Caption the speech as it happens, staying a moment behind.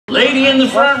in the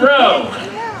front row,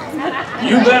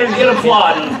 you better get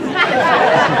applauding.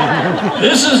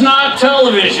 This is not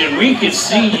television. We can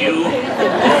see you.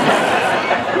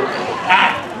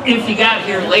 If you got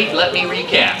here late, let me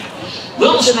recap.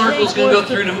 Little Snorkel's going to go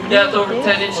through to death over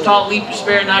 10-inch tall, leap to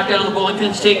spare, knock down the bowling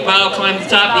pins, take a bow, climb to the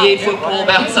top of the 8-foot pole,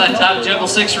 bounce on top, juggle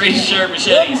 6 razor-sharp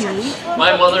machetes.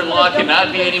 My mother-in-law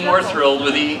cannot be any more thrilled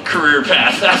with the career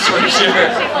path, that's for sure.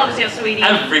 She loves you, sweetie.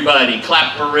 Everybody,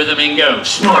 clap for rhythm and go.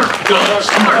 Snorkel,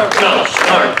 Snorkel,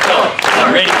 Snorkel.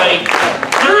 Ready, buddy?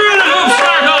 Through the hoop,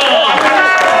 Snorkel!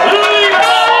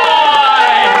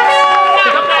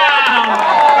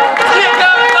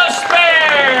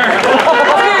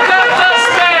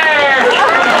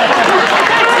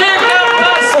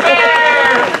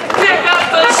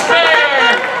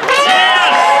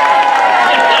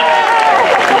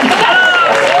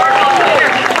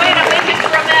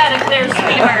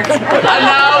 And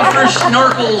now for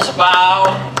Snorkel's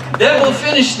bow. Then we'll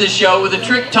finish the show with a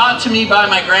trick taught to me by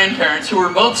my grandparents, who were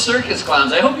both circus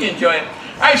clowns. I hope you enjoy it.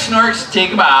 All right, Snorks,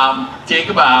 take a bow. Take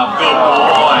a bow. Good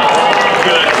boy.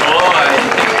 Good boy.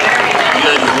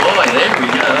 Good boy. There we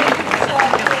go.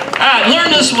 All right, learn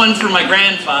this one from my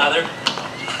grandfather.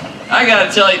 I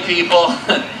gotta tell you, people,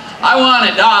 I want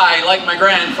to die like my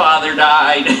grandfather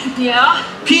died. Yeah?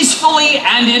 Peacefully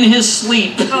and in his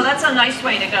sleep. Oh, that's a nice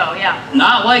way to go, yeah.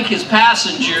 Not like his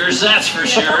passengers, that's for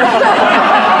sure.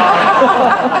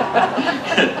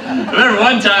 I remember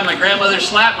one time my grandmother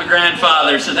slapped my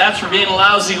grandfather, so that's for being a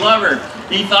lousy lover.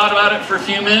 He thought about it for a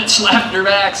few minutes, slapped her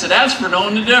back, so that's for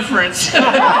knowing the difference. Good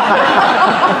old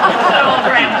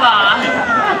grandpa.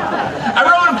 I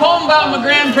wrote a poem about my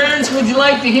grandparents. Would you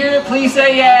like to hear it? Please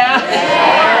say yeah.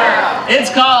 Yeah. It's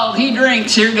called He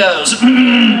Drinks. Here goes.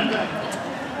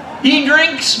 He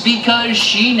drinks because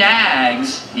she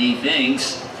nags, he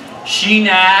thinks. She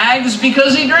nags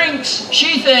because he drinks,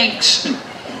 she thinks.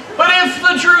 But if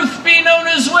the truth be known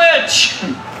as which,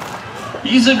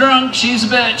 he's a drunk, she's a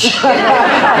bitch.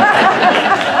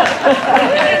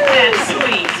 That's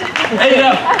sweet. Hey,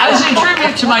 as a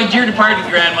tribute to my dear departed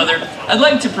grandmother, I'd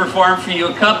like to perform for you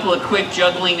a couple of quick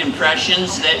juggling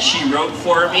impressions that she wrote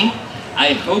for me.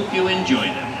 I hope you enjoy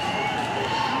them.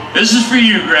 This is for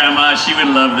you, Grandma. She would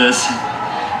love this.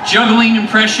 Juggling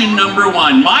impression number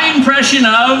 1. My impression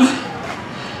of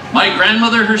my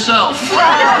grandmother herself.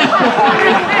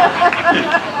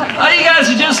 Oh, you guys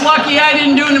are just lucky I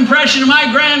didn't do an impression of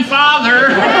my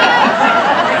grandfather.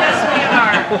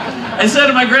 I said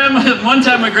to my grandmother, one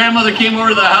time my grandmother came over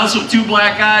to the house with 2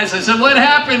 black eyes. I said, "What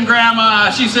happened, Grandma?"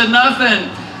 She said,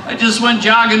 "Nothing. I just went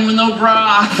jogging with no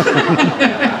bra."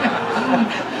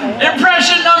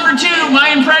 Impression number 2, my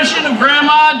impression of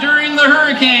Grandma during the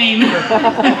hurricane. And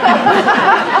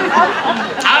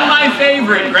my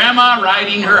favorite, Grandma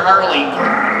riding her Harley.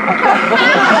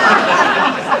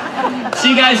 See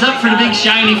you guys up for the big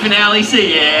shiny finale? Say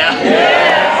yeah.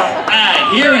 Yeah. Alright,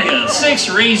 here we go. 6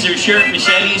 razor-sharp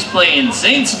machetes playing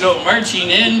Saints Go Marching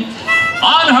In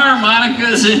on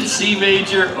harmonicas in C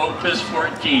major, Opus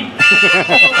 14.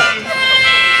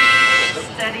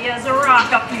 Steady as a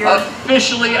rock up here.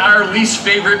 Officially our least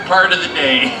favorite part of the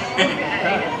day.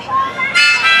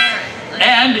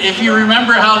 And if you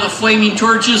remember how the flaming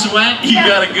torches went, you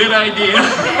got a good idea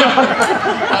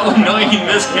how annoying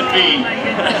this can be.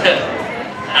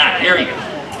 Here we go.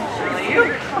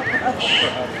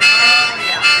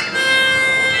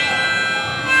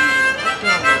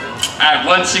 Alright,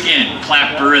 once again,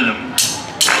 clap the rhythm.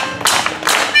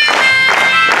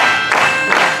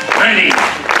 Ready?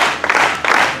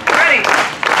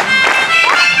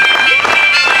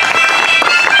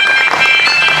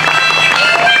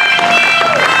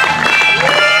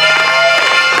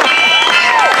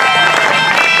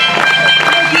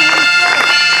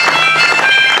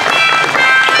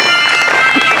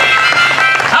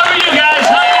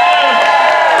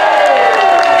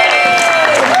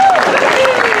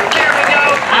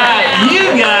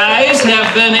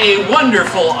 Been a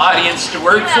wonderful audience to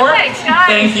work for. Thanks, guys.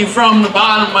 Thank you from the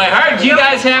bottom of my heart. Do you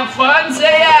guys have fun?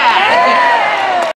 Say yeah.